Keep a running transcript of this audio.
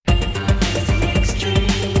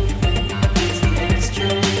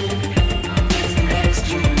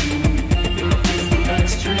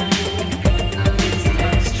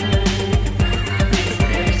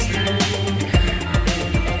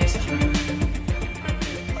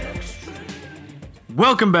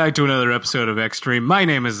Welcome back to another episode of Extreme. My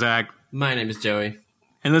name is Zach. My name is Joey.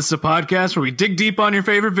 And this is a podcast where we dig deep on your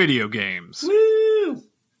favorite video games. Woo!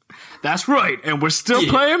 That's right, and we're still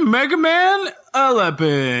playing Mega Man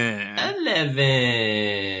 11. 11.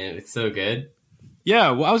 It's so good.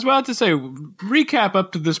 Yeah, well, I was about to say, recap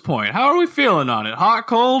up to this point. How are we feeling on it? Hot,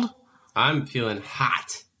 cold? I'm feeling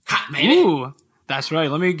hot. Hot, baby. Ooh, that's right.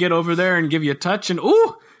 Let me get over there and give you a touch. And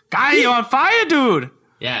ooh, guy, you on fire, dude.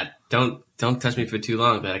 Yeah, don't touch me for too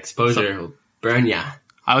long. That exposure will burn ya.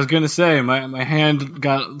 I was going to say, my hand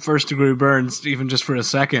got first-degree burns even just for a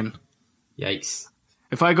second. Yikes.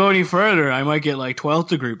 If I go any further, I might get like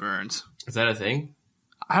 12th-degree burns. Is that a thing?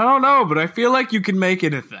 I don't know, but I feel like you can make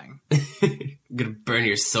it a thing. I'm gonna burn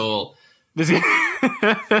your soul.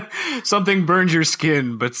 Something burns your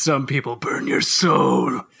skin, but some people burn your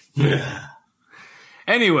soul.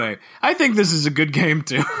 Anyway, I think this is a good game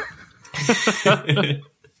too.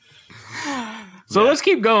 So let's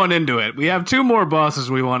keep going into it. We have two more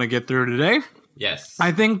bosses we want to get through today. Yes.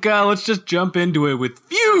 I think let's just jump into it with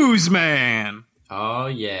Fuse Man. Oh,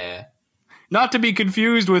 yeah. Not to be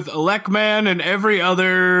confused with Elecman and every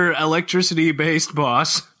other electricity-based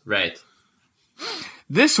boss. Right.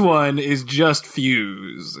 This one is just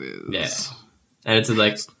Fuse. Yeah. And it's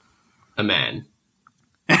like a man.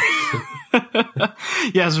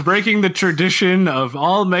 Yes, breaking the tradition of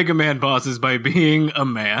all Mega Man bosses by being a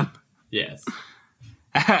man. Yes.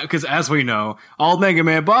 Because as we know, all Mega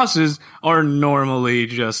Man bosses are normally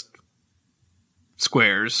just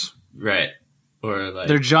squares. Right. Or like...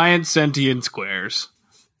 They're giant sentient squares.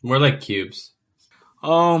 More like cubes.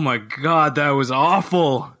 Oh my god, that was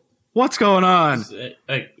awful. What's going on?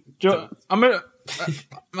 Joe,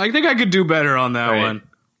 I think I could do better on that one.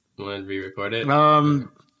 Want to re-record it?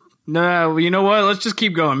 No, you know what? Let's just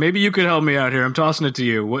keep going. Maybe you could help me out here. I'm tossing it to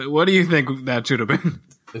you. What do you think that should have been?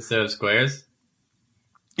 Instead of squares?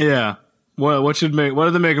 Yeah. What are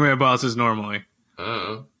the Mega Man bosses normally? I don't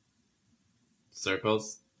know.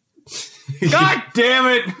 Circles? God damn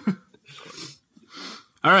it!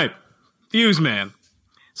 All right. Fuse Man.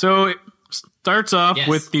 So it starts off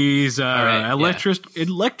with these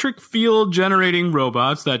electric field generating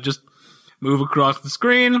robots that just move across the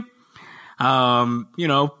screen.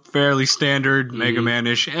 Fairly standard Mega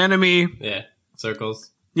Man-ish enemy. Yeah.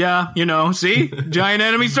 Circles. Yeah, see? Giant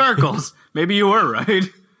enemy circles. Maybe you were right.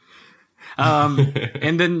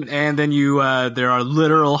 And then you there are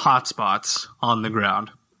literal hotspots on the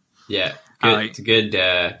ground. Yeah. Good, it's a good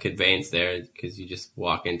conveyance there because you just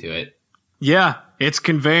walk into it. Yeah, it's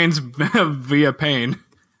conveyance via pain.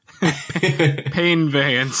 Pain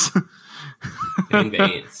veyance. Pain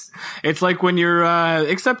veyance. It's like when you're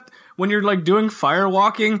except when you're like doing fire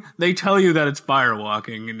walking, they tell you that it's fire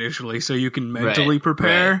walking initially so you can mentally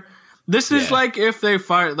prepare. Right. This is like if they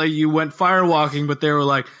you went fire walking, but they were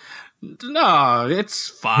like, no, it's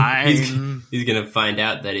fine. He's gonna find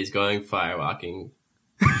out that he's going fire walking,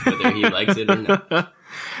 whether he likes it or not.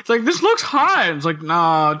 It's like, this looks hot. It's like,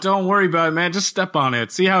 nah, don't worry about it, man. Just step on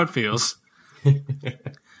it. See how it feels.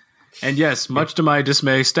 And yes, much to my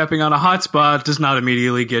dismay, stepping on a hot spot does not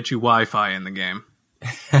immediately get you Wi-Fi in the game.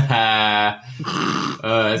 Oh,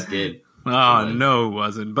 that's good. Oh, no, it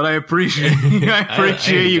wasn't. But I appreciate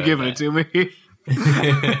you giving it to me.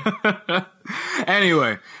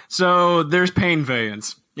 Anyway, so there's pain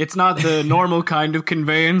veyance. It's not the normal kind of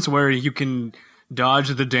conveyance where you can dodge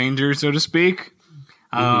the danger, so to speak.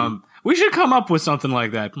 We should come up with something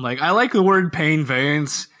like that. Like, I like the word pain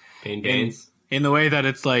veyance. Pain veyance. In the way that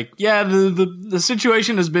it's like, yeah, the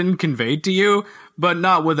situation has been conveyed to you, but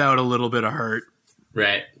not without a little bit of hurt.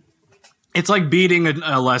 Right. It's like beating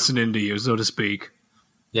a lesson into you, so to speak.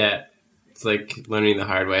 Yeah. It's like learning the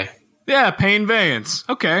hard way. Yeah, pain veyance.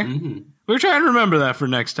 Okay. Mm-hmm. We're trying to remember that for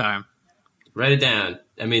next time. Write it down.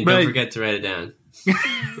 I mean, don't forget to write it down. We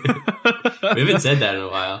haven't said that in a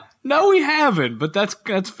while. No, we haven't, but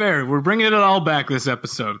that's fair. We're bringing it all back this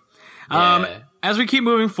episode. Yeah. As we keep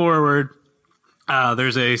moving forward,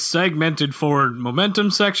 there's a segmented forward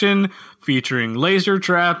momentum section featuring laser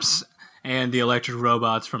traps and the electric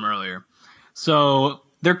robots from earlier. So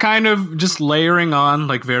they're kind of just layering on,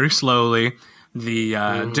 like, very slowly,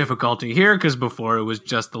 the difficulty here, because before it was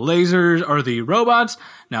just the lasers or the robots.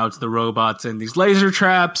 Now it's the robots and these laser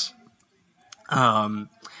traps. And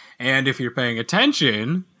if you're paying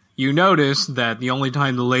attention, you notice that the only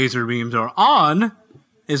time the laser beams are on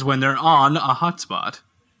is when they're on a hotspot.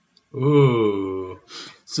 Ooh.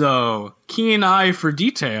 So, keen eye for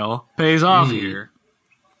detail pays off here.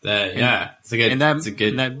 It's a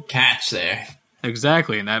good catch there.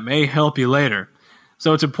 Exactly, and that may help you later.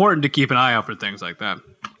 So it's important to keep an eye out for things like that.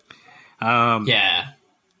 Yeah.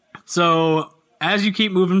 So as you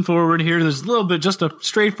keep moving forward here, there's a little bit just a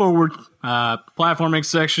straightforward platforming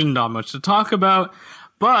section, not much to talk about,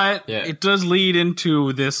 but it does lead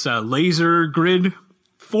into this laser grid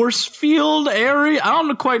force field area. I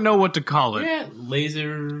don't quite know what to call it. Yeah,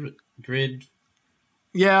 laser grid.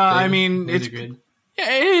 Yeah, thing. I mean,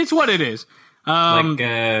 it's what it is.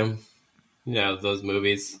 Those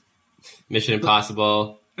movies, Mission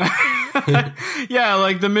Impossible. Yeah,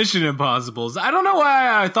 like the Mission Impossibles. I don't know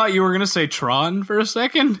why I thought you were going to say Tron for a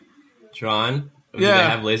second. Tron? Do they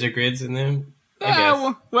have laser grids in them? I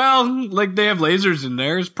guess. Well, like they have lasers in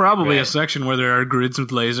there. There's probably a section where there are grids with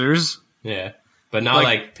lasers. Yeah, but not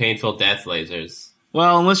like painful death lasers.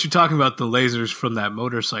 Well, unless you're talking about the lasers from that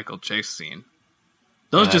motorcycle chase scene.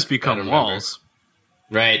 Those just become walls.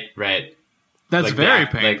 Right. That's like very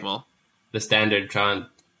painful. Like the standard Tron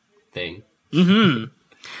thing. Mm-hmm.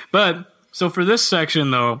 But, so for this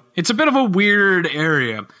section, though, it's a bit of a weird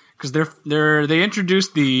area. Because they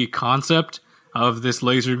introduced the concept of this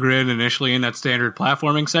laser grid initially in that standard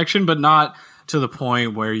platforming section, but not to the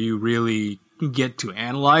point where you really get to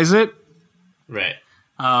analyze it. Right.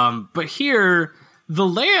 But here, the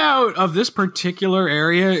layout of this particular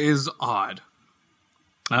area is odd.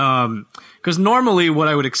 Because normally what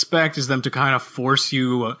I would expect is them to kind of force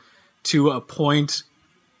you to a point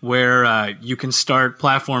where you can start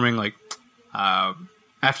platforming, like,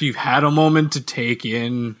 after you've had a moment to take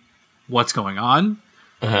in what's going on.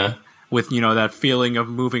 Uh-huh. With, that feeling of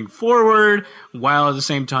moving forward while at the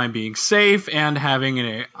same time being safe and having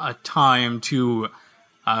a time to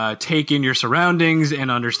take in your surroundings and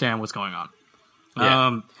understand what's going on.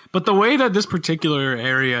 Yeah. But the way that this particular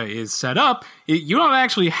area is set up, you don't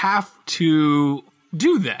actually have to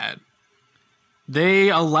do that. They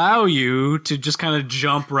allow you to just kind of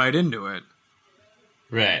jump right into it.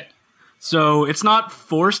 Right. So it's not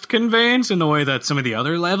forced conveyance in the way that some of the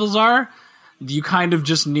other levels are. You kind of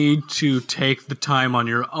just need to take the time on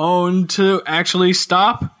your own to actually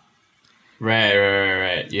stop.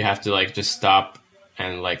 Right. You have to just stop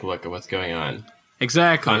and look at what's going on.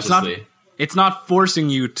 Exactly. Consciously. It's not forcing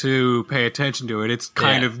you to pay attention to it. It's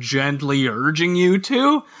kind of gently urging you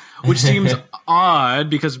to, which seems odd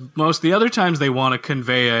because most of the other times they want to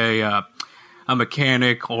convey a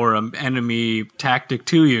mechanic or an enemy tactic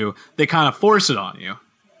to you, they kind of force it on you.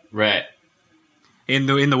 Right. In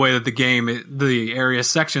the way that the area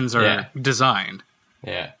sections are designed.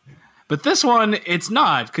 Yeah. But this one, it's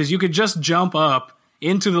not, because you could just jump up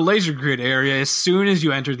into the laser grid area as soon as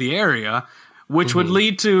you enter the area, which would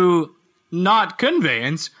lead to not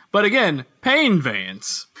conveyance, but again,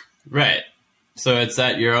 painveyance. Right. So it's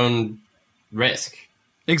at your own risk.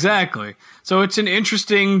 Exactly. So it's an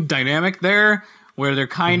interesting dynamic there, where they're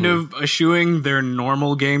kind of eschewing their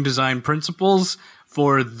normal game design principles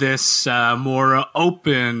for this more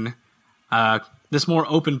open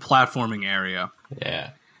platforming area.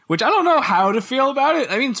 Yeah. Which I don't know how to feel about it.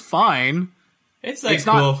 I mean, it's fine. It's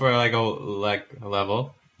cool for a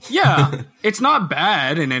level. Yeah, it's not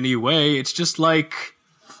bad in any way. It's just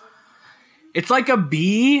it's like a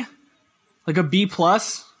B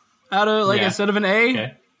plus out of instead of an A.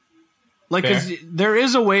 Okay. Because there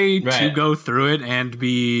is a way to go through it and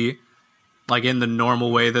be in the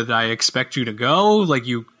normal way that I expect you to go. Like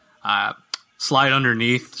you slide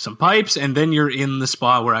underneath some pipes and then you're in the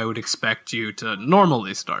spot where I would expect you to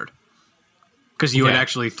normally start. Because you would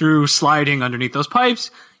actually, through sliding underneath those pipes,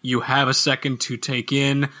 you have a second to take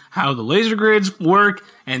in how the laser grids work,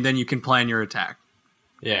 and then you can plan your attack.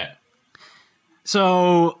 Yeah.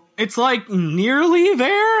 So, it's nearly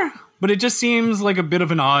there, but it just seems like a bit of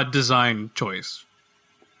an odd design choice.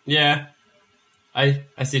 Yeah. I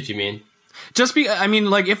see what you mean.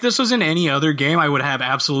 If this was in any other game, I would have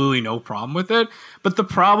absolutely no problem with it. But the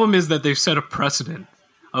problem is that they've set a precedent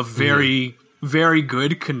of very, very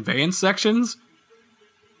good conveyance sections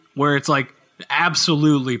where it's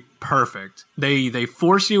absolutely perfect. They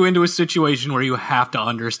force you into a situation where you have to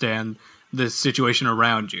understand the situation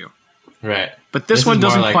around you. Right. But this one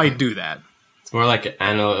doesn't quite do that. It's more like an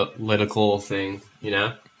analytical thing,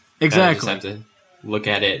 Exactly. You just have to look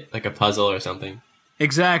at it like a puzzle or something.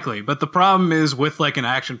 Exactly. But the problem is with an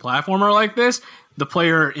action platformer like this, the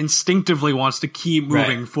player instinctively wants to keep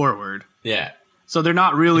moving forward. Yeah. So they're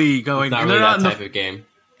not really going... It's not really that type of game.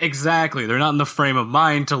 Exactly. They're not in the frame of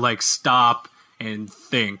mind to stop and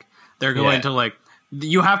think. They're going to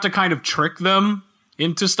you have to kind of trick them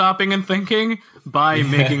into stopping and thinking by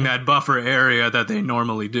making that buffer area that they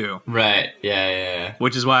normally do. Right. Yeah.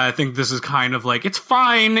 Which is why I think this is kind of it's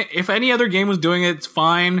fine. If any other game was doing it, it's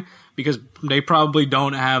fine because they probably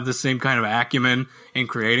don't have the same kind of acumen in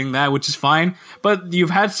creating that, which is fine. But you've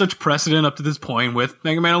had such precedent up to this point with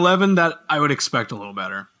Mega Man 11 that I would expect a little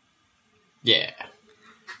better. Yeah.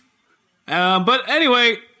 But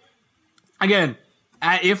anyway, again,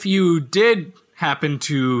 if you did happen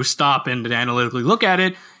to stop and analytically look at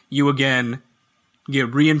it, you again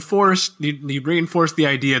get reinforced. You reinforce the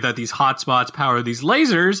idea that these hotspots power these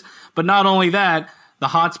lasers, but not only that, the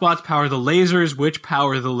hotspots power the lasers, which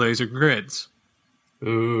power the laser grids.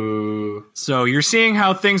 Ooh. So you're seeing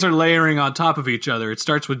how things are layering on top of each other. It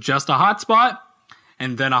starts with just a hotspot,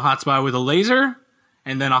 and then a hotspot with a laser,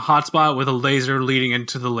 and then a hotspot with a laser leading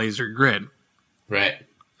into the laser grid. Right.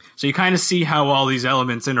 So you kind of see how all these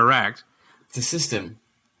elements interact. It's a system.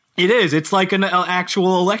 It is. It's like an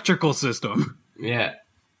actual electrical system. Yeah.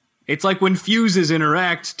 It's like when fuses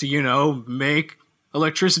interact to, make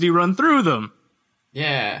electricity run through them.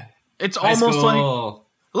 Yeah. It's High almost school. like,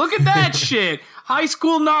 look at that shit. High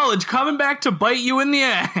school knowledge coming back to bite you in the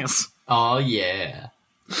ass. Oh, yeah.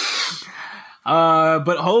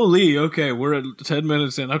 But holy, okay, we're at 10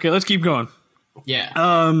 minutes in. Okay, let's keep going.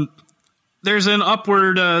 Yeah. There's an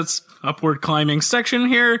upward climbing section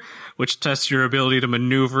here, which tests your ability to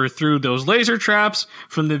maneuver through those laser traps.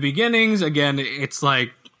 From the beginnings, again, it's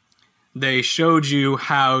like they showed you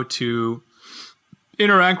how to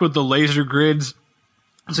interact with the laser grids,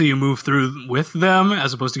 so you move through with them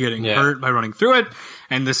as opposed to getting hurt by running through it.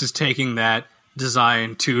 And this is taking that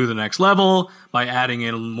design to the next level by adding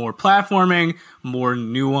in more platforming, more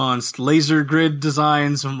nuanced laser grid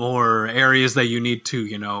designs, more areas that you need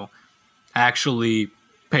to, actually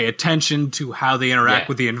pay attention to how they interact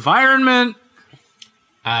with the environment.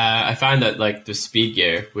 I find that the speed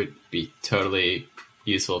gear would be totally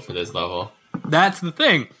useful for this level. That's the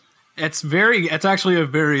thing. It's actually a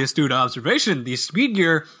very astute observation. The speed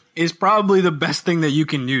gear is probably the best thing that you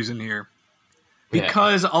can use in here.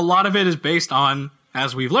 Because a lot of it is based on,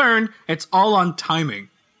 as we've learned, it's all on timing.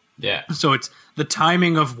 Yeah. So it's the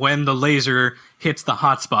timing of when the laser hits the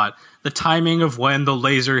hotspot, the timing of when the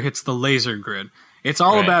laser hits the laser grid. It's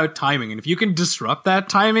all about timing. And if you can disrupt that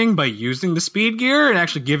timing by using the speed gear and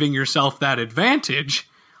actually giving yourself that advantage,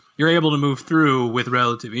 you're able to move through with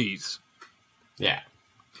relative ease. Yeah.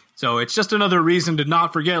 So it's just another reason to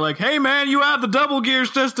not forget, hey man, you have the double gear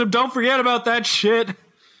system, don't forget about that shit.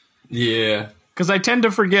 Yeah. Because I tend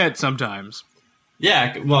to forget sometimes.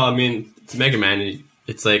 Yeah, well, I mean, it's Mega Man.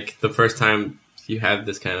 It's like the first time you have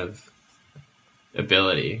this kind of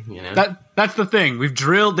ability, That's the thing. They've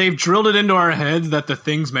drilled it into our heads that the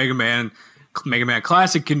things Mega Man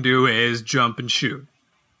Classic can do is jump and shoot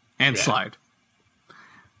and slide.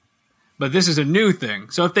 But this is a new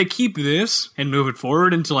thing. So if they keep this and move it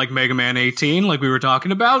forward into Mega Man 18, like we were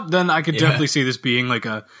talking about, then I could definitely see this being like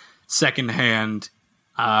a second-hand,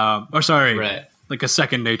 like a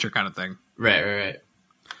second nature kind of thing. Right.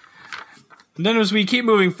 And then as we keep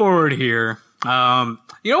moving forward here,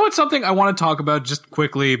 what's something I want to talk about just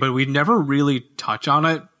quickly, but we never really touch on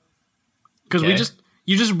it because we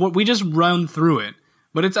just run through it.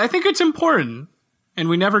 But I think it's important, and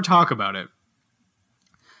we never talk about it.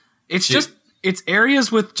 It's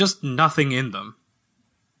areas with just nothing in them.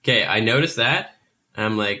 Okay, I noticed that. And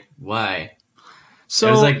I'm like, why?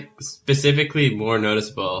 So it was specifically more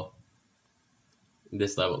noticeable in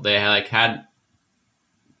this level. They had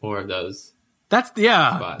more of those. Spots.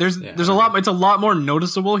 There's a lot. It's a lot more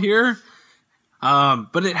noticeable here.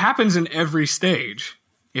 But it happens in every stage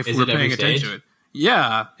if we're paying attention to it.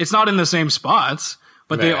 Yeah, it's not in the same spots,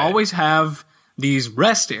 but they always have these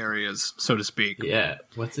rest areas, so to speak. Yeah,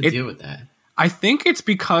 what's the deal with that? I think it's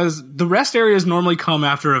because the rest areas normally come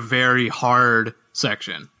after a very hard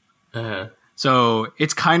section. Uh-huh. So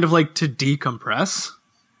it's kind of like to decompress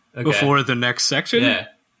before the next section. Yeah,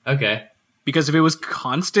 okay. Because if it was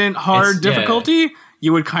constant hard difficulty,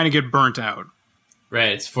 you would kind of get burnt out.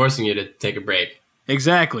 Right, it's forcing you to take a break.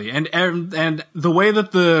 Exactly. And the way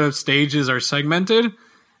that the stages are segmented,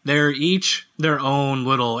 they're each their own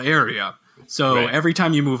little area. So every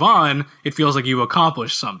time you move on, it feels like you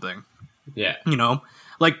accomplished something. Yeah.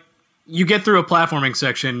 You get through a platforming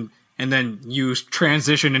section and then you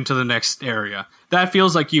transition into the next area. That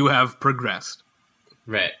feels like you have progressed.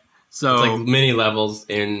 Right. So it's like mini levels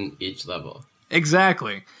in each level.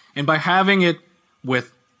 Exactly. And by having it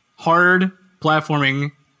with hard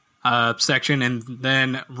platforming section and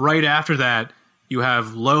then right after that you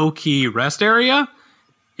have low-key rest area,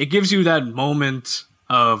 it gives you that moment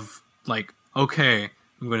of okay,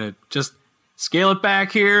 I'm going to just scale it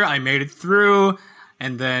back here. I made it through,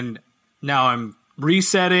 and then now I'm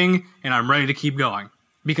resetting, and I'm ready to keep going.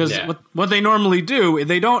 Because what they normally do,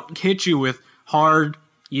 they don't hit you with hard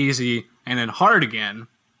easy, and then hard again.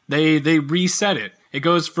 They reset it. It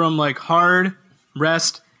goes from like hard,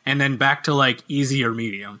 rest, and then back to like easy or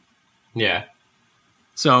medium. Yeah.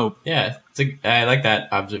 So Yeah, I like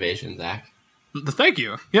that observation, Zach. thank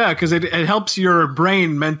you. Yeah, because it helps your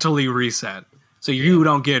brain mentally reset, so you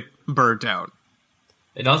don't get burnt out.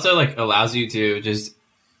 It also like allows you to just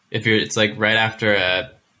it's like right after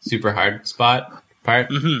a super hard part.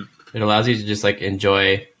 Mm-hmm. It allows you to just like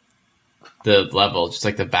enjoy the level, just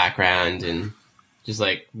like the background and just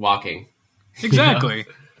like walking. Exactly. You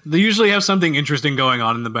know? They usually have something interesting going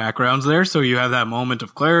on in the backgrounds there, so you have that moment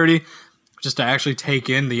of clarity just to actually take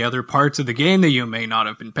in the other parts of the game that you may not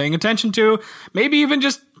have been paying attention to. Maybe even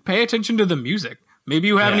just pay attention to the music. Maybe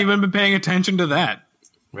you haven't even been paying attention to that.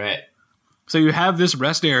 Right. So you have this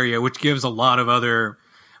rest area, which gives a lot of other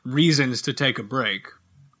reasons to take a break.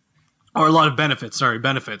 Or a lot of benefits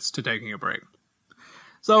to taking a break.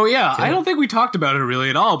 So yeah, I don't think we talked about it really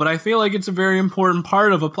at all, but I feel like it's a very important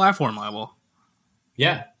part of a platform level.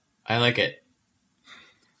 Yeah, I like it.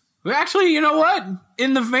 Actually, you know what?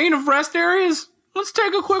 In the vein of rest areas, let's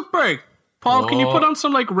take a quick break. Paul, can you put on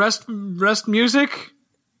some like rest music?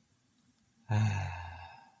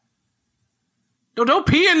 No, don't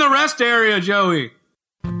pee in the rest area, Joey.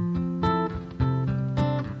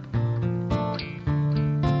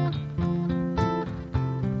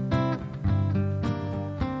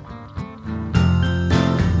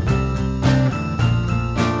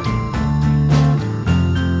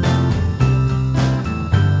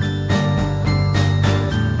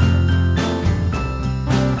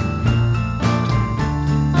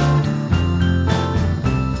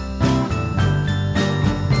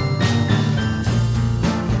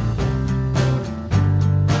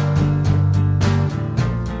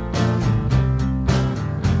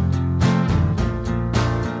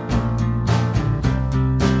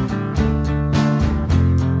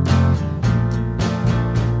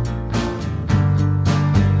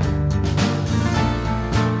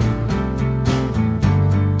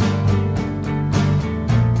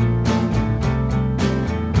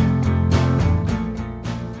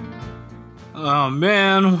 Oh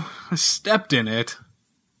man, I stepped in it.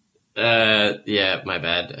 Yeah, my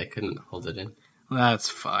bad. I couldn't hold it in. That's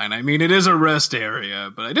fine. I mean, it is a rest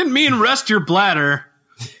area, but I didn't mean rest your bladder.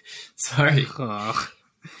 Sorry.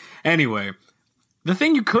 Anyway, the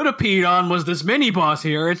thing you could have peed on was this mini-boss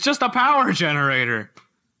here. It's just a power generator.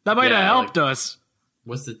 That might have helped us.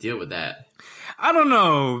 What's the deal with that? I don't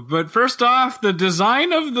know, but first off, the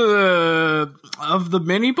design of the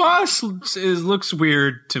mini-boss looks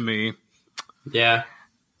weird to me. Yeah.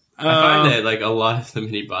 I find that like a lot of the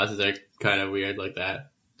mini bosses are kind of weird like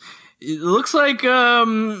that. It looks like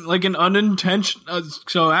an unintentional.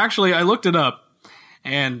 So actually, I looked it up,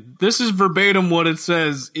 and this is verbatim what it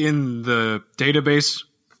says in the database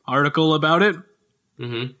article about it.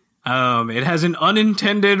 Mm-hmm. It has an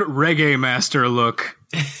unintended Reggae Master look.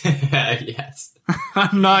 Yes,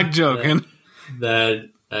 I'm not joking.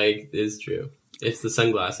 That is true. It's the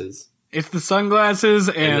sunglasses. It's the sunglasses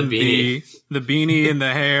and the beanie and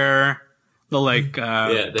the hair, the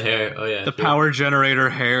the hair. Oh yeah, the power generator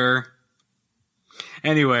hair.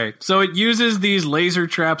 Anyway, so it uses these laser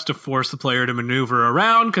traps to force the player to maneuver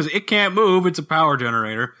around because it can't move. It's a power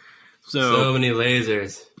generator. So many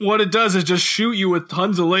lasers. What it does is just shoot you with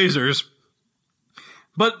tons of lasers.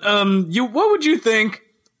 But what would you think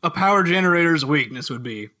a power generator's weakness would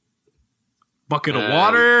be? Bucket of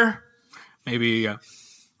water, maybe.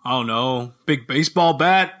 I don't know, big baseball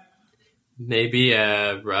bat? Maybe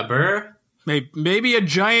a rubber? Maybe a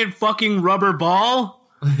giant fucking rubber ball?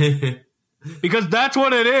 Because that's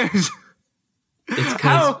what it is. It's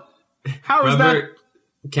because how is that?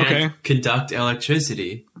 Can't conduct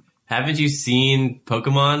electricity. Haven't you seen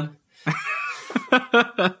Pokemon?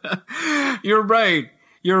 You're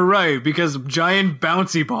right, because giant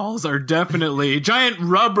bouncy balls are definitely... giant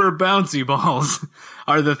rubber bouncy balls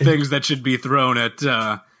are the things that should be thrown at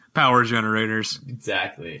power generators.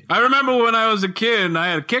 Exactly. I remember when I was a kid and I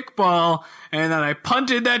had a kickball and then I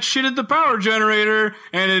punted that shit at the power generator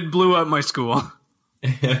and it blew up my school.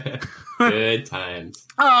 Good times.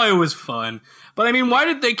 Oh, it was fun. But I mean, why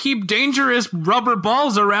did they keep dangerous rubber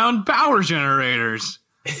balls around power generators?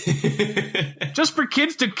 Just for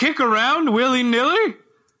kids to kick around willy-nilly?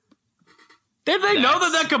 Did they know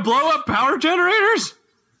that could blow up power generators?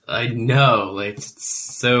 I know. Like, it's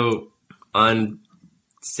so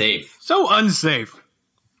unsafe. So unsafe.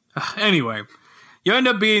 Anyway, you end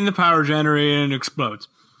up beating the power generator and it explodes.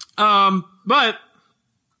 But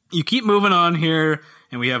you keep moving on here,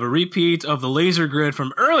 and we have a repeat of the laser grid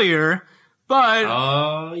from earlier, but...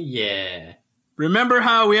 oh, yeah. Remember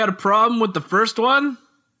how we had a problem with the first one?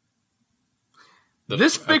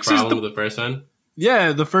 This fixes problem with the first one.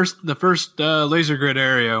 Yeah, the first laser grid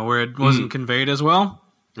area where it wasn't conveyed as well.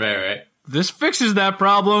 Right. This fixes that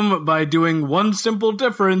problem by doing one simple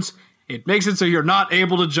difference. It makes it so you're not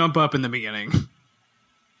able to jump up in the beginning.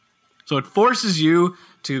 So it forces you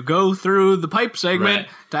to go through the pipe segment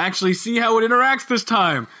to actually see how it interacts this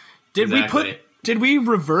time. Did we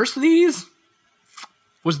reverse these?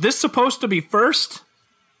 Was this supposed to be first?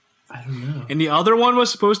 I don't know. And the other one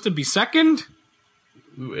was supposed to be second?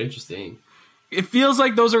 Ooh, interesting. It feels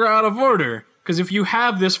like those are out of order. Because if you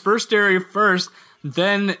have this first area first,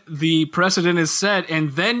 then the precedent is set,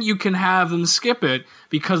 and then you can have them skip it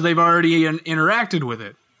because they've already interacted with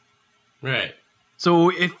it. Right. So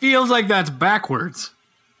it feels like that's backwards.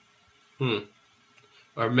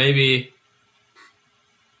 Or maybe...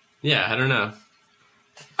 Yeah, I don't know.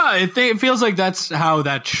 It feels like that's how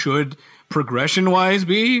that should, progression-wise,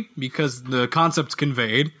 be, because the concept's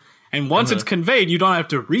conveyed. And once it's conveyed, you don't have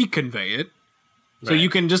to reconvey it. So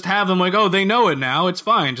you can just have them like, oh, they know it now, it's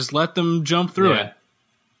fine, just let them jump through it.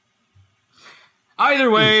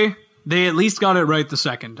 Either way, they at least got it right the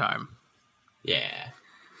second time. Yeah.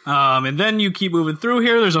 And then you keep moving through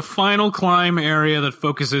here. There's a final climb area that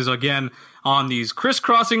focuses, again, on these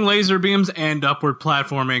crisscrossing laser beams and upward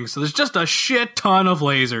platforming. So there's just a shit ton of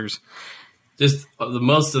lasers. Just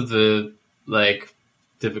most of the,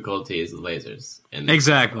 difficulty is the lasers.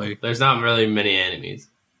 Exactly. Level. There's not really many enemies.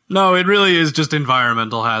 No, it really is just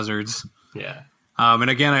environmental hazards. Yeah. And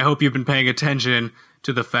again, I hope you've been paying attention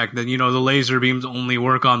to the fact that, the laser beams only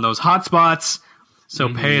work on those hotspots.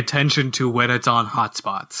 So pay attention to when it's on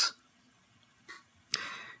hotspots.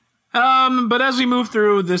 But as we move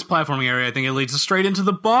through this platforming area, I think it leads us straight into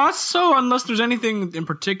the boss. So unless there's anything in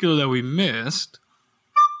particular that we missed...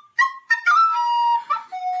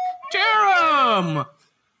 Jerem!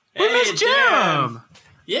 We missed Jerem!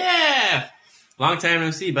 Yeah! Long time no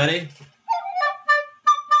see, buddy.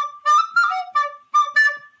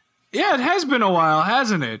 Yeah, it has been a while,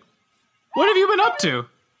 hasn't it? What have you been up to?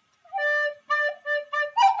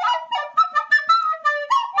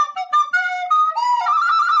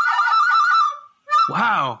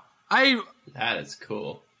 Wow. That is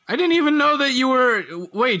cool. I didn't even know that you were...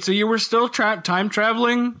 Wait, so you were still time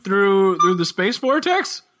traveling through the space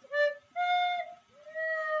vortex?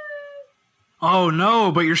 Oh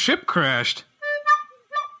no, but your ship crashed.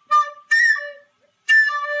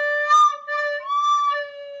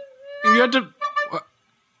 You had to...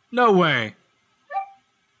 No way.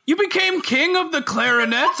 You became king of the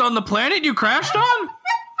clarinets on the planet you crashed on?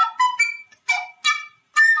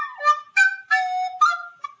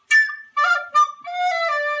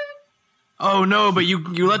 Oh no, but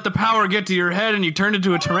you let the power get to your head and you turned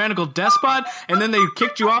into a tyrannical despot and then they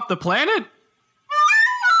kicked you off the planet?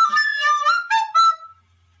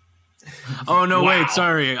 Oh no, wait,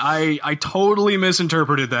 sorry. I totally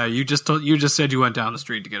misinterpreted that. You just said you went down the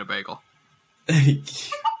street to get a bagel.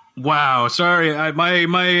 Wow, sorry. My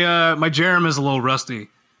Jerem is a little rusty.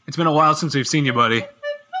 It's been a while since we've seen you, buddy.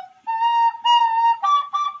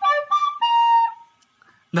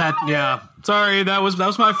 Sorry, that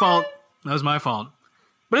was my fault. That was my fault.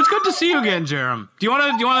 But it's good to see you again, Jerem. Do you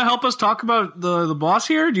want to help us talk about the boss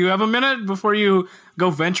here? Do you have a minute before you go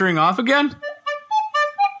venturing off again?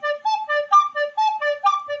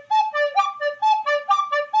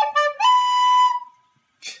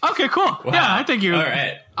 Okay, cool. Wow. Yeah, I think you...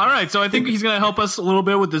 All right, so I think he's going to help us a little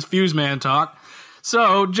bit with this Fuse Man talk.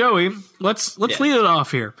 So, Joey, let's lead it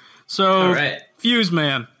off here. So, Fuse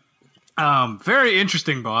Man, very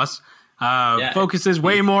interesting boss. Focuses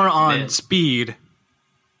way more on speed.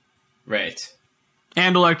 Right.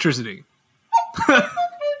 And electricity.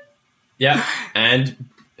 Yeah, and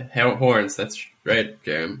horns. That's right,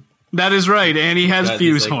 Jerem. That is right, and he has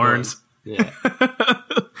fuse horns. Yeah.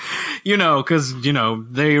 Because,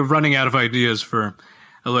 they're running out of ideas for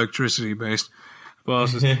electricity-based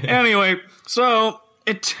bosses. Anyway, so,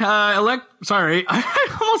 sorry,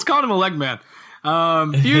 I almost called him Electman.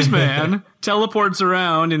 Fuse Man teleports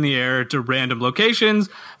around in the air to random locations,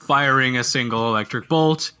 firing a single electric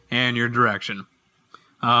bolt in your direction.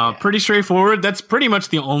 Pretty straightforward. That's pretty much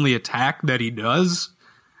the only attack that he does.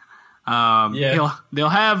 They'll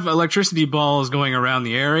have electricity balls going around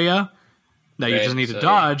the area that you just need to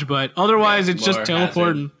dodge, but otherwise it's just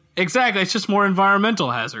teleporting. Hazard. Exactly, it's just more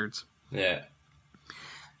environmental hazards. Yeah.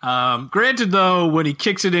 Granted, though, when he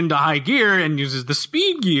kicks it into high gear and uses the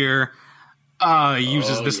speed gear, he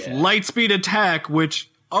uses this light speed attack,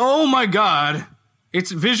 which, oh my god,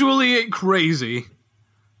 it's visually crazy.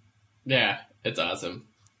 Yeah, it's awesome.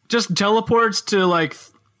 Just teleports to,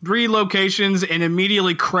 3 locations and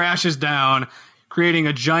immediately crashes down, creating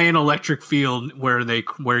a giant electric field where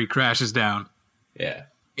he crashes down. Yeah.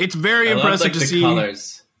 It's very I impressive love, to the see.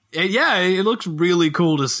 colors. Yeah, it looks really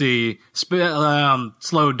cool to see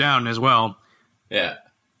slowed down as well. Yeah.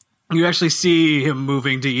 You actually see him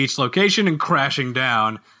moving to each location and crashing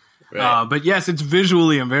down. Right. But yes, it's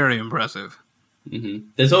visually very impressive.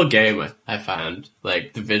 This whole game, I found,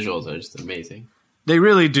 like, the visuals are just amazing. They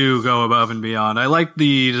really do go above and beyond. I like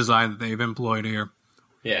the design that they've employed here.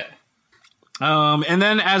 Yeah. And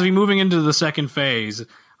then as we moving into the second phase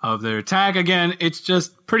of their attack, again, it's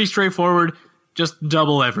just pretty straightforward. Just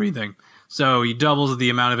double everything. So he doubles the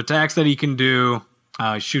amount of attacks that he can do.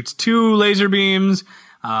 Shoots 2 laser beams.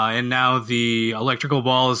 And now the electrical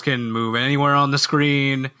balls can move anywhere on the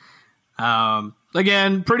screen.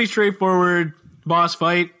 Again, pretty straightforward boss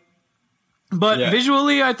fight. But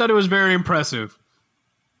visually, I thought it was very impressive.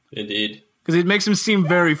 Indeed. Because it makes him seem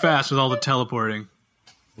very fast with all the teleporting.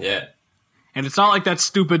 Yeah. And it's not like that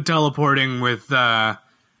stupid teleporting with,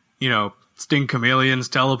 Sting Chameleons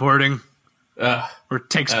teleporting. Or it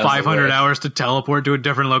takes 500 hours to teleport to a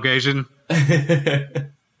different location.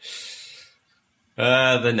 The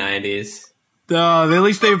 90s. At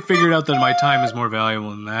least they've figured out that my time is more valuable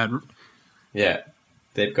than that. Yeah.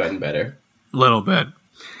 They've gotten better. A little bit.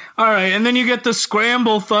 Alright, and then you get the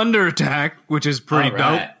Scramble Thunder attack, which is pretty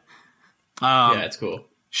dope. Yeah, it's cool.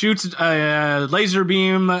 Shoots a laser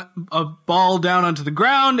beam, a ball down onto the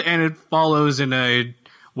ground, and it follows in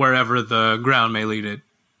wherever the ground may lead it.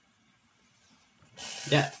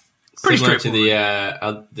 Yeah. Pretty similar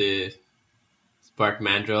straightforward. To the Spark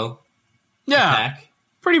Mandrill Yeah, attack.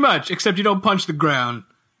 pretty much, except you don't punch the ground.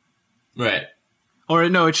 Right. Or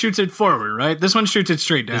no, it shoots it forward, right? This one shoots it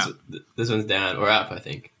straight down. This one's down or up, I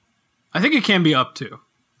think. I think it can be up too.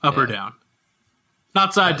 Up or down.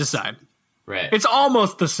 Not side to side. Right. It's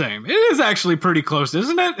almost the same. It is actually pretty close,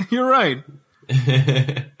 isn't it? You're right.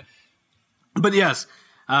 But yes,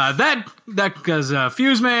 that goes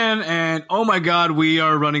Fuse Man, and oh my god, we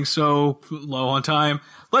are running so low on time.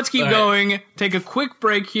 Let's keep going. Take a quick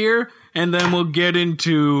break here, and then we'll get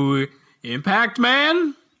into Impact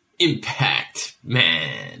Man. Impact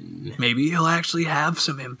Man. Maybe he'll actually have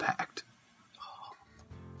some impact.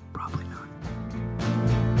 Probably not.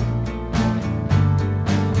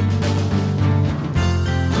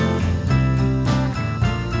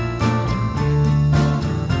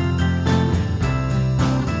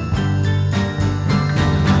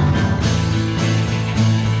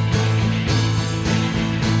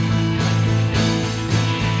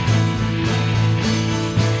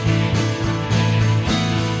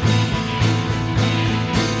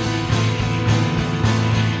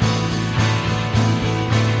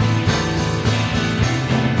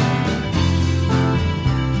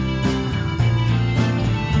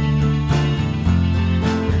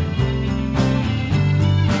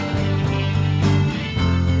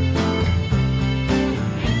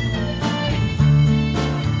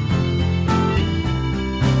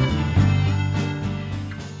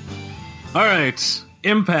 All right,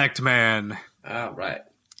 Impact Man. All right.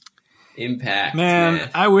 Impact Man,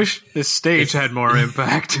 I wish this stage had more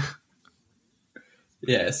impact.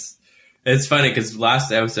 Yes. It's funny because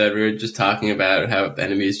last episode we were just talking about how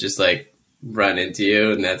enemies just like run into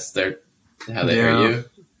you and that's how they hurt you.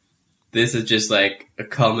 This is just like a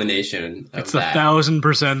culmination of It's that.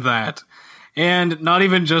 1,000% that. And not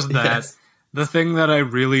even just that. Yes. The thing that I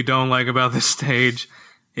really don't like about this stage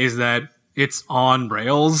is that it's on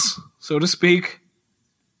rails, so to speak.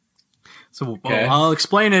 So I'll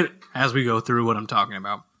explain it as we go through what I'm talking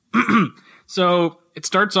about. So it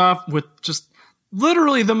starts off with just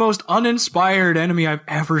literally the most uninspired enemy I've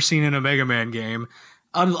ever seen in a Mega Man game.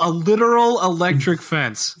 A literal electric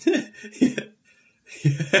fence. Yeah.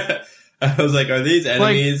 I was like, are these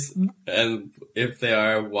enemies? And if they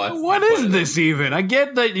are, what is this even? I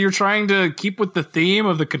get that you're trying to keep with the theme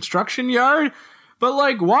of the construction yard, but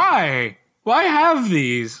like, why? Why have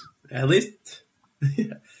these? At least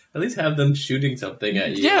have them shooting something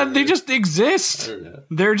at you. Yeah, they just exist. I don't know.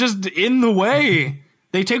 They're just in the way.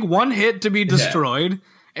 They take one hit to be destroyed,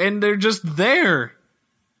 and they're just there.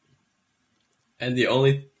 And the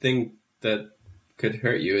only thing that could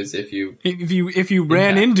hurt you is if you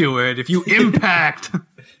ran into it, if you impact.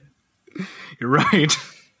 You're right.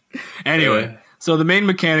 Anyway, so the main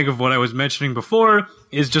mechanic of what I was mentioning before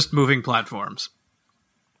is just moving platforms.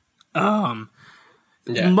 Most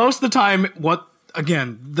of the time,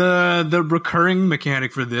 the recurring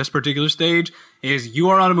mechanic for this particular stage is you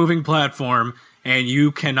are on a moving platform and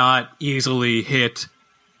you cannot easily hit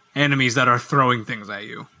enemies that are throwing things at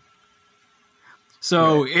you.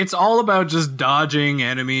 So it's all about just dodging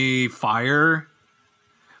enemy fire.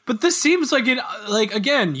 But this seems like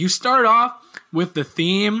again, you start off with the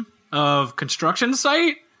theme of construction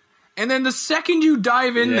site, and then the second you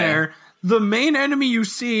dive in there, the main enemy you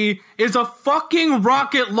see is a fucking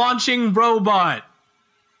rocket launching robot.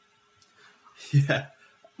 Yeah.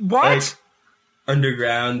 What? Like,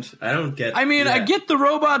 underground. I don't get. I mean, I get the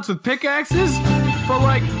robots with pickaxes, but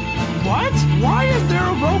like, what? Why is there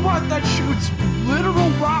a robot that shoots literal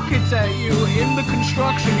rockets at you in the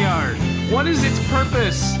construction yard? What is its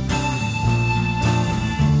purpose?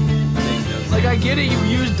 Like, I get it, you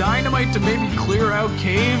use dynamite to maybe clear out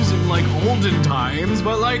caves in, like, olden times,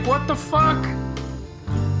 but, like, what the fuck?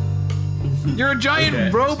 You're a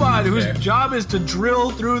giant robot whose job is to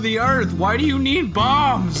drill through the earth. Why do you need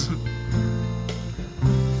bombs?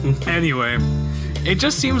 Anyway, it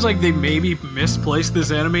just seems like they maybe misplaced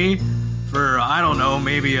this enemy for, I don't know,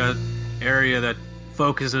 maybe a area that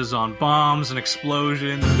focuses on bombs and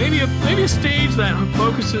explosions. Maybe a stage that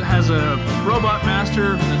has a robot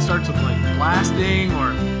master that starts with like blasting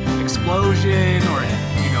or explosion or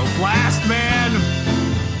blast man.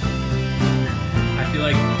 I feel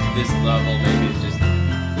like this level maybe is just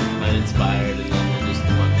uninspired and then they just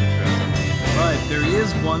want to throw something in there. But there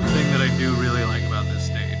is one thing that I do really like about this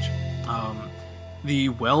stage. The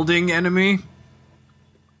welding enemy.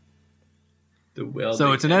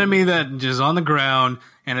 So it's an enemy that is on the ground,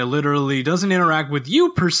 and it literally doesn't interact with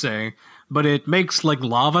you per se, but it makes like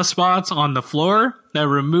lava spots on the floor that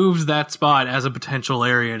removes that spot as a potential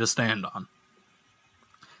area to stand on.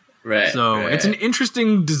 Right. So it's an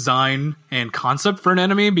interesting design and concept for an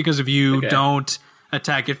enemy, because if you don't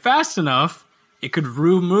attack it fast enough, it could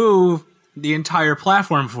remove the entire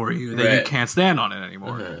platform for you that you can't stand on it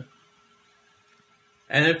anymore.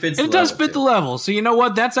 And it does fit the level. So you know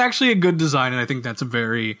what? That's actually a good design, and I think that's a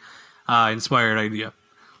very inspired idea.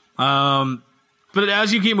 But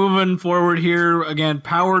as you keep moving forward here, again,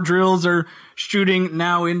 power drills are shooting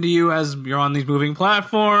now into you as you're on these moving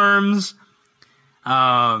platforms.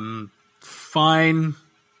 Fine.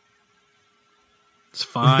 It's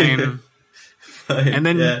fine. And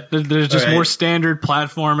then there's just more standard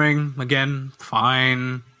platforming. Again,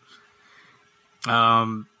 fine.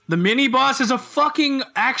 The mini boss is a fucking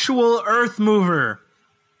actual earth mover.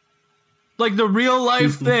 Like the real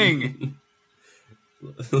life thing.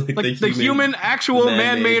 like the human actual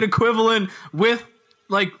man-made equivalent with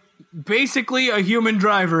like basically a human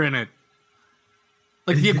driver in it.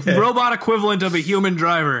 Like the robot equivalent of a human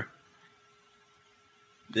driver.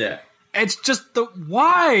 Yeah. It's just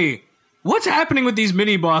why? What's happening with these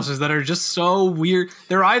mini bosses that are just so weird?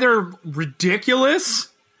 They're either ridiculous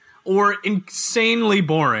or insanely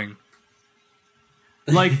boring.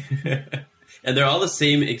 Like, and they're all the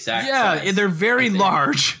same exact size. Yeah, they're very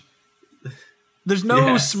large. There's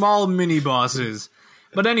no small mini bosses.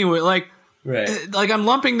 But anyway, like I'm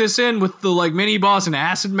lumping this in with the like mini boss and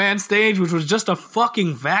Acid Man stage, which was just a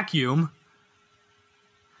fucking vacuum.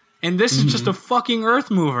 And this is just a fucking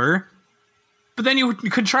earth mover. But then you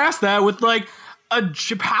contrast that with like a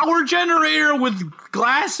power generator with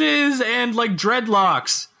glasses and like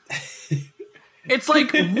dreadlocks. It's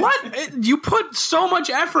like, what? You put so much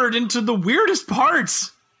effort into the weirdest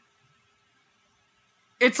parts.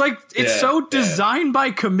 It's like, it's so designed by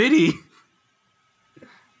committee.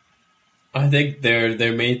 I think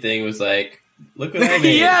their main thing was like, look what I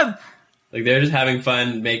made. Like, they're just having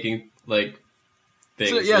fun making, like,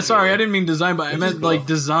 things. So, sorry, I didn't mean design by, I meant, cool. Like,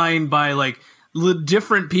 designed by, like,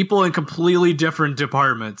 different people in completely different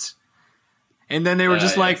departments. And then they were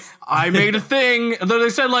just like, I made a thing. And then they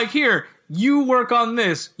said, like, here, you work on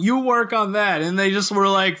this, you work on that. And they just were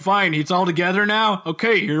like, fine, it's all together now?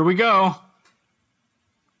 Okay, here we go.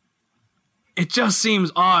 It just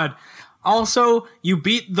seems odd. Also, you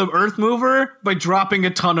beat the Earth Mover by dropping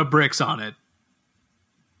a ton of bricks on it.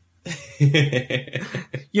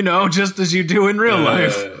 You know, just as you do in real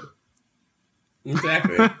life.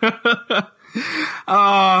 Exactly.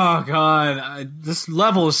 Oh, God. This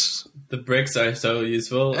level's... The bricks are so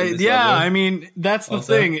useful. I mean, that's the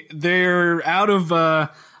thing. They're out of...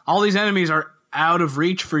 all these enemies are out of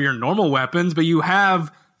reach for your normal weapons, but you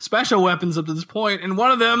have special weapons up to this point, and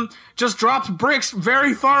one of them just drops bricks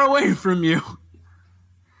very far away from you.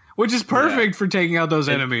 Which is perfect for taking out those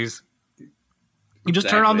enemies. You just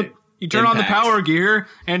turn on the power gear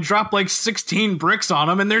and drop like 16 bricks on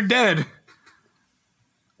them, and they're dead.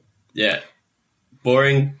 Yeah.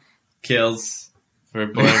 Boring kills for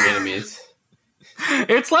boring enemies.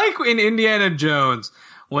 It's like in Indiana Jones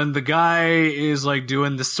when the guy is like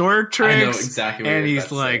doing the sword tricks. I know exactly what and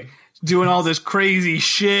he's like doing all this crazy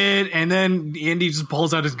shit, and then Indy just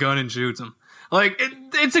pulls out his gun and shoots him. Like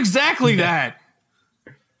it's exactly that.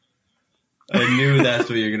 I knew that's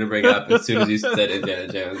what you were going to bring up as soon as you said Indiana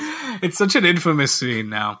Jones. It's such an infamous scene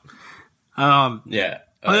now. Yeah.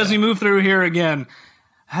 But as we move through here again,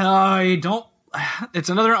 it's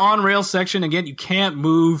another on-rail section. Again, you can't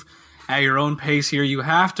move at your own pace here. You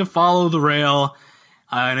have to follow the rail.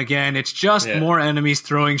 And again, it's just more enemies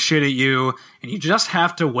throwing shit at you, and you just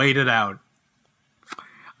have to wait it out.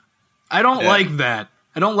 I don't like that.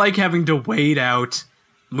 I don't like having to wait out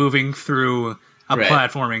moving through a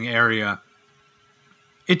platforming area.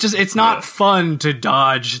 It's not fun to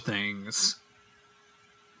dodge things.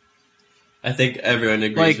 I think everyone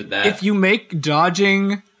agrees with that. If you make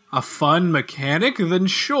dodging a fun mechanic, then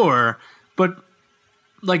sure. But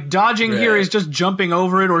like dodging here is just jumping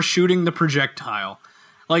over it or shooting the projectile.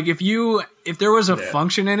 Like if there was a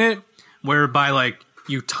function in it whereby like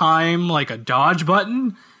you time like a dodge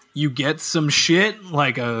button, you get some shit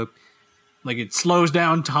like it slows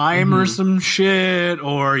down time or some shit,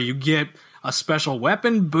 or you get a special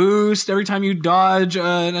weapon boost every time you dodge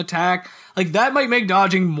an attack. Like that might make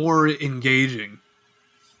dodging more engaging.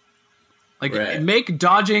 Like make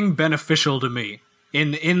dodging beneficial to me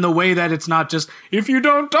in the way that it's not just if you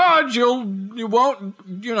don't dodge you'll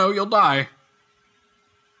die.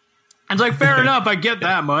 It's like fair enough, I get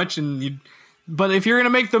that much, but if you're gonna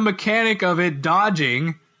make the mechanic of it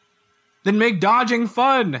dodging, then make dodging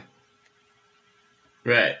fun.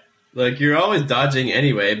 Right. Like you're always dodging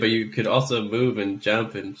anyway, but you could also move and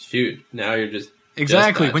jump and shoot. Now you're just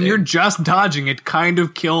exactly. When you're just dodging, it kind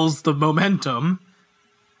of kills the momentum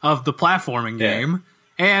of the platforming game.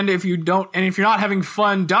 And if you're not having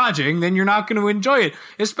fun dodging, then you're not going to enjoy it.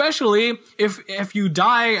 Especially if you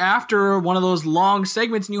die after one of those long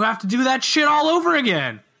segments and you have to do that shit all over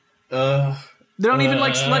again. They don't even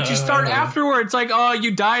let you start afterwards. It's like, oh,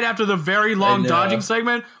 you died after the very long dodging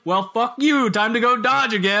segment. Well, fuck you. Time to go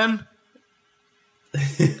dodge again.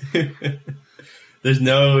 There's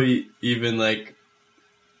no even like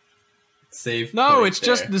save. No, it's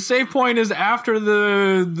just the save point is after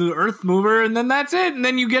the Earth Mover, and then that's it. And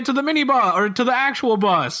then you get to the mini boss or to the actual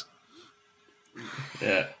boss.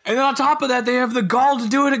 Yeah. And then on top of that, they have the gall to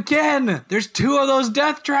do it again. There's 2 of those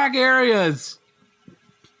death track areas.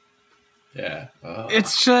 Yeah.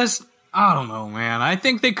 It's just, I don't know, man. I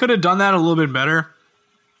think they could have done that a little bit better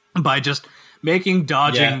by just making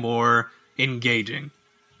dodging more engaging.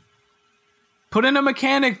 Put in a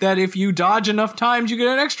mechanic that if you dodge enough times, you get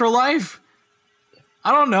an extra life.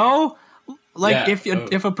 I don't know. Like, if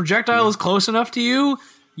a projectile is close enough to you,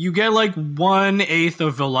 you get like 1/8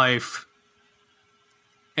 of the life.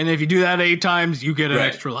 And if you do that 8 times, you get an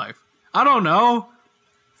extra life. I don't know.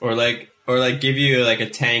 Or give you like a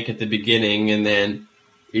tank at the beginning, and then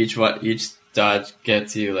each dodge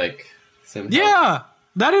gets you like some health. Yeah,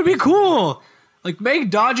 that'd be cool. Like make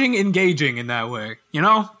dodging engaging in that way, you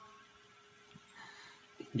know?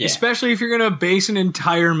 Yeah. Especially if you're gonna base an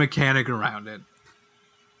entire mechanic around it.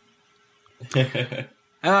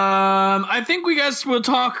 I think we guys will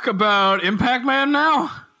talk about Impact Man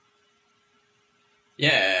now.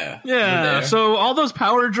 Yeah. So all those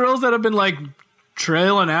power drills that have been like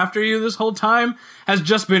trailing after you this whole time has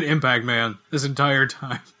just been Impact Man this entire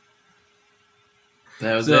time.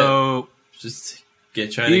 That was it. Just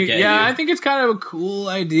trying to get you. Yeah, I think it's kind of a cool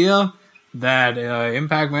idea that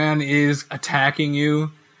Impact Man is attacking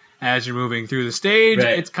you as you're moving through the stage.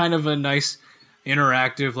 Right. It's kind of a nice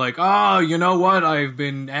interactive, like, oh, you know what? I've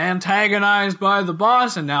been antagonized by the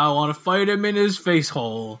boss, and now I want to fight him in his face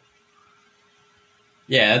hole.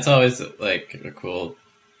 Yeah, it's always like a cool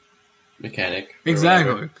mechanic.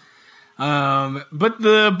 Exactly. But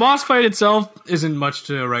the boss fight itself isn't much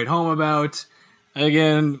to write home about.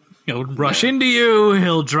 Again, he'll rush into you.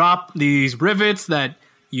 He'll drop these rivets that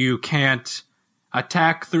you can't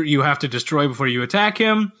attack through. You have to destroy before you attack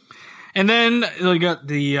him. And then you got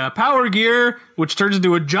the power gear, which turns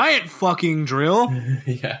into a giant fucking drill.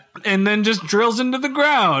 Yeah. And then just drills into the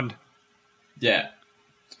ground. Yeah.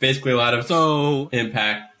 It's basically a lot of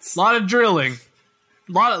impacts. A lot of drilling.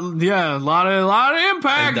 A lot of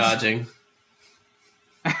impact. And dodging.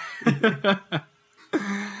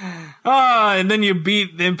 And then you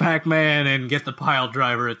beat the Impact Man and get the pile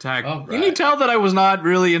driver attack. Oh, right. Can you tell that I was not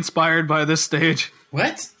really inspired by this stage?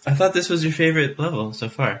 What? I thought this was your favorite level so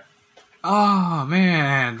far. Oh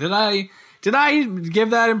man, did I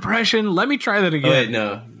give that impression? Let me try that again. Oh, wait,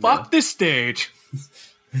 no. Fuck this stage.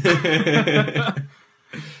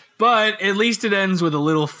 But at least it ends with a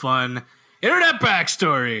little fun internet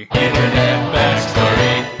backstory.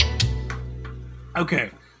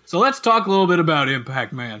 Okay, so let's talk a little bit about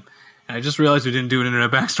Impact Man. And I just realized we didn't do an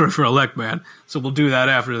internet backstory for Elect Man, so we'll do that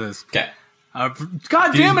after this. Okay.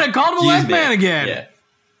 God damn it, I called him Elect Man again. Yeah.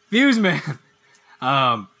 Fuse Man.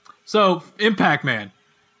 So Impact Man,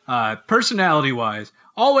 personality-wise,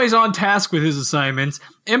 always on task with his assignments,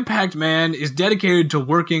 Impact Man is dedicated to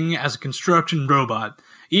working as a construction robot.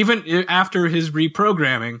 Even after his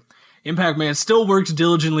reprogramming, Impact Man still works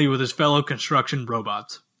diligently with his fellow construction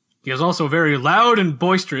robots. He has also a very loud and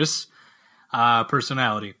boisterous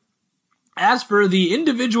personality. As for the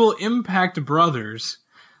individual Impact brothers,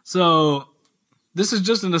 so this is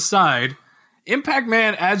just an aside, Impact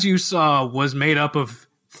Man, as you saw, was made up of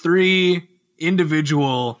 3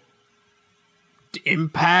 individual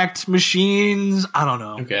impact machines. I don't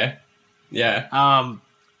know. Okay. Yeah.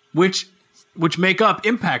 Which make up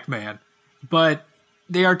Impact Man, but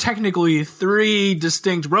they are technically 3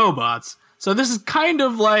 distinct robots. So this is kind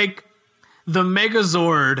of like the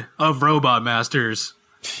Megazord of Robot Masters.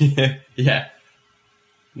 Yeah.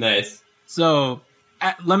 Nice. So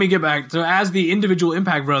let me get back. So as the individual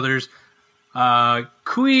Impact brothers,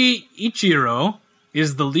 Kui Ichiro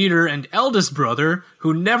is the leader and eldest brother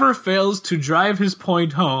who never fails to drive his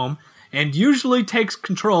point home and usually takes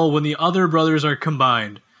control when the other brothers are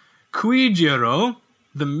combined. Kuijiro,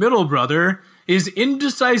 the middle brother, is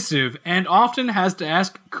indecisive and often has to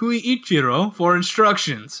ask Kuiichiro for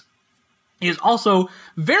instructions. He is also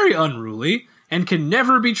very unruly and can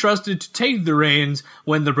never be trusted to take the reins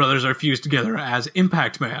when the brothers are fused together as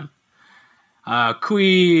Impact Man.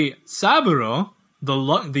 Kuisaburo,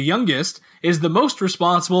 the youngest, is the most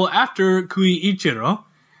responsible after Kuiichiro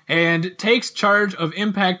and takes charge of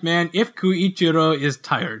Impact Man if Kuiichiro is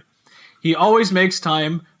tired. He always makes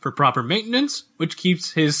time for proper maintenance, which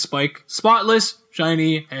keeps his Spike spotless,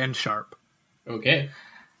 shiny, and sharp. Okay.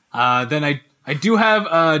 Then I do have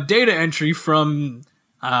a data entry from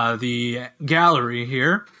the gallery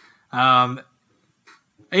here. A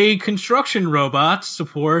construction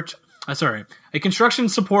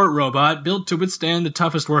support robot built to withstand the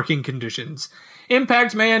toughest working conditions.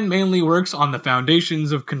 Impact Man mainly works on the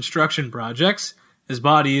foundations of construction projects. His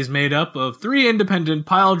body is made up of 3 independent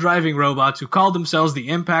pile-driving robots who call themselves the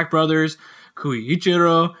Impact Brothers,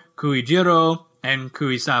 Kuiichiro, Kuijiro, and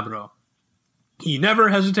Kuisaburo. He never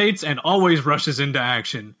hesitates and always rushes into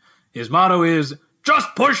action. His motto is,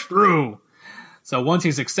 just push through! So once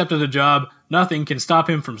he's accepted a job, nothing can stop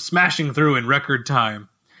him from smashing through in record time.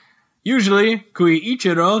 Usually,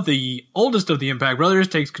 Kuiichiro, the oldest of the Impact Brothers,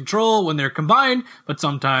 takes control when they're combined, but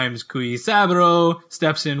sometimes Kuisaburo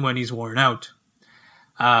steps in when he's worn out.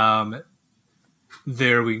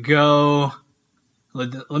 There we go.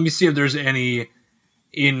 Let me see if there's any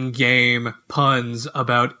in-game puns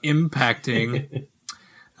about impacting.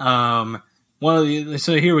 So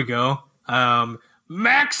here we go.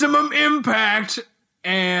 Maximum impact,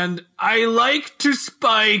 and I like to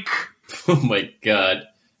spike. Oh my god.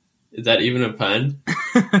 Is that even a pun?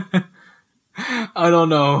 I don't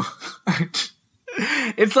know.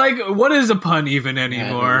 It's like, what is a pun even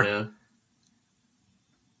anymore?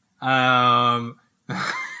 Yeah,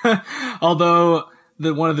 although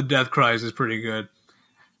one of the death cries is pretty good.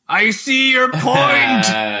 I see your point.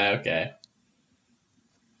 Okay.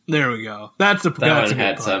 There we go. That one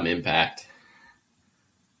had pun. some impact.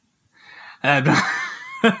 And then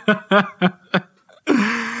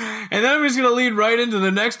I'm just gonna lead right into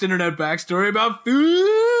the next internet backstory about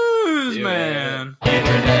Fuse Man.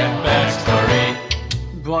 Internet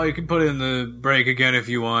backstory. Well, you can put it in the break again if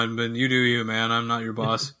you want, but you do you, man. I'm not your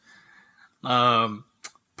boss.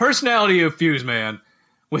 Personality of Fuse Man.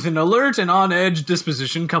 With an alert and on-edge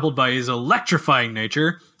disposition coupled by his electrifying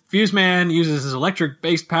nature, Fuse Man uses his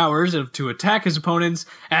electric-based powers to attack his opponents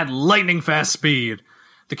at lightning-fast speed.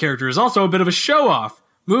 The character is also a bit of a show-off,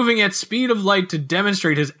 moving at speed of light to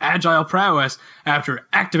demonstrate his agile prowess after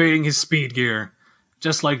activating his speed gear.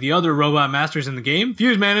 Just like the other robot masters in the game,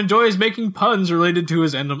 Fuse Man enjoys making puns related to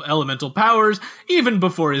his elemental powers even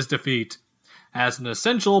before his defeat. As an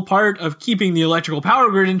essential part of keeping the electrical power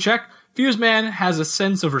grid in check, Fuse Man has a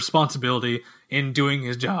sense of responsibility in doing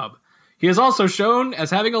his job. He is also shown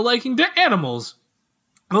as having a liking to animals,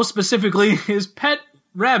 most specifically his pet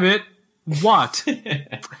rabbit, Watt.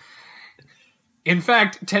 In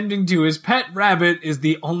fact, tending to his pet rabbit is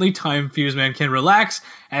the only time Fuse Man can relax,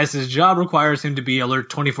 as his job requires him to be alert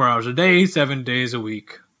 24 hours a day, 7 days a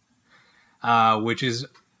week. Which is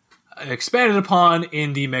expanded upon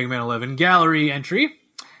in the Mega Man 11 gallery entry.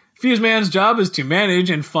 Fuse Man's job is to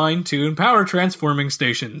manage and fine-tune power transforming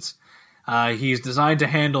stations. He's designed to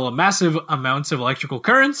handle massive amounts of electrical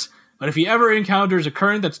currents, but if he ever encounters a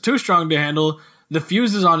current that's too strong to handle, the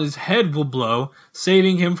fuses on his head will blow,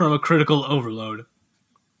 saving him from a critical overload.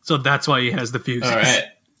 So that's why he has the fuses. All right.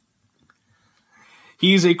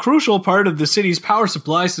 He's a crucial part of the city's power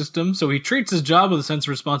supply system, so he treats his job with a sense of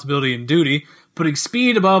responsibility and duty, putting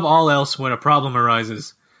speed above all else when a problem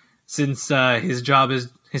arises. Since his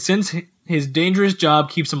dangerous job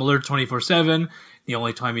keeps him alert 24/7, the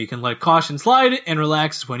only time he can let caution slide and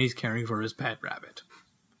relax is when he's caring for his pet rabbit.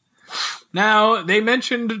 Now, they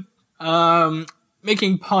mentioned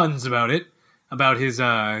making puns about it, about his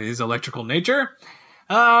electrical nature.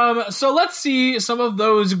 So let's see some of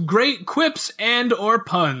those great quips and or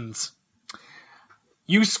puns.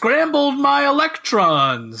 You scrambled my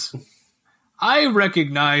electrons. I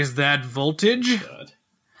recognize that voltage. God.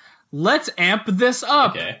 Let's amp this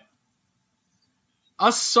up. Okay.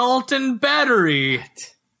 Assault and battery.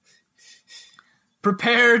 What?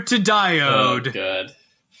 Prepare to diode. Oh, God.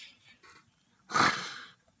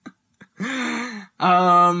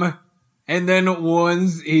 And then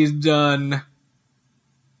once he's done,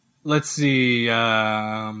 let's see,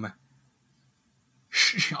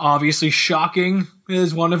 obviously shocking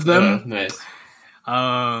is one of them. Oh, nice.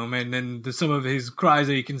 And then some of his cries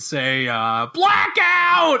that he can say,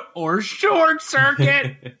 blackout or short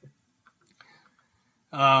circuit.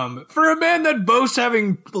 For a man that boasts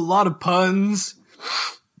having a lot of puns,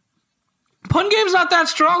 pun game's not that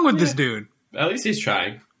strong with this dude. At least he's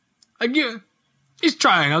trying. He's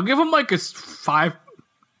trying. I'll give him like a 5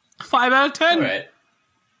 out of 10. All right.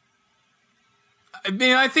 I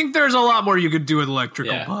mean, I think there's a lot more you could do with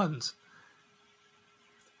electrical Yeah. puns.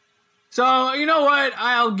 So, you know what?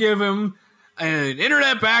 I'll give him an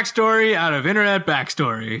internet backstory out of internet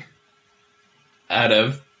backstory. Out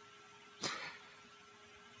of.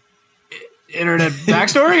 Internet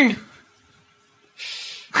backstory?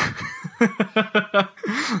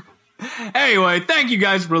 Anyway, thank you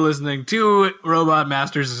guys for listening to Robot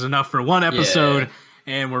Masters is Enough for one episode,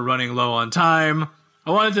 and we're running low on time. I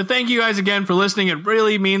wanted to thank you guys again for listening. It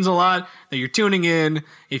really means a lot that you're tuning in.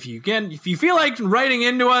 If you feel like writing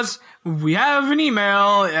into us, we have an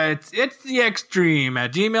email. It's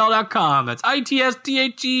thextreme@gmail.com. That's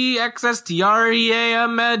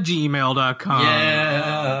ITSTHEXSTREAM@gmail.com.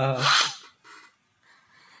 Yeah.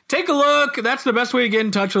 Take a look. That's the best way to get in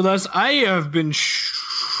touch with us. I have been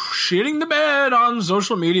shitting the bed on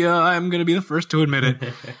social media. I'm going to be the first to admit it.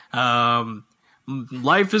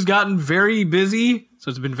 Life has gotten very busy, so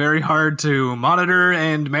it's been very hard to monitor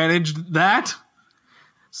and manage that.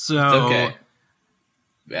 So, It's okay.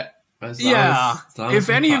 Yeah. As long as if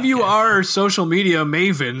we any of you podcast. are social media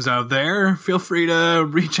mavens out there, feel free to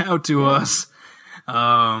reach out to us.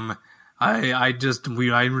 I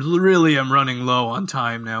really am running low on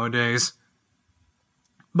time nowadays.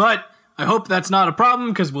 But I hope that's not a problem,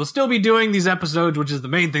 because we'll still be doing these episodes, which is the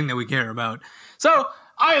main thing that we care about. So,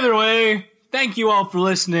 either way, thank you all for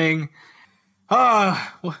listening.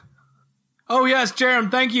 Oh yes,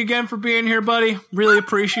 Jerem, thank you again for being here, buddy. Really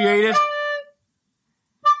appreciate it.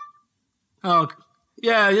 Oh,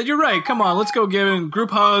 yeah, you're right. Come on, let's go give him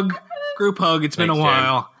group hug. Group hug. It's been a Thanks,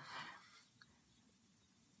 while.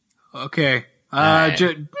 Okay. Alright.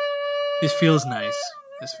 This feels nice.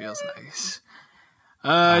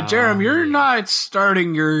 Jerem, you're not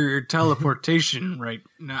starting your teleportation right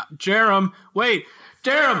now. Jerem, wait.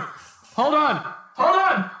 Jerem, hold on.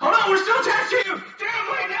 We're still testing you.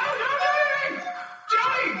 Jerem, wait, no.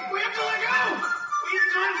 Joey, we have to let go.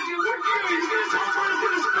 He's going to teleport us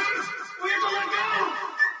into space. We have to let go.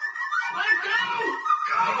 Let go.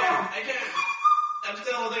 Go. I can't. I'm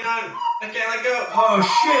still holding on. I can't let go. Oh,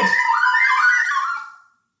 shit.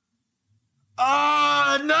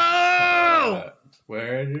 Oh, no.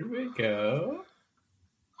 Where did we go?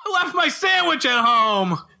 I left my sandwich at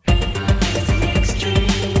home.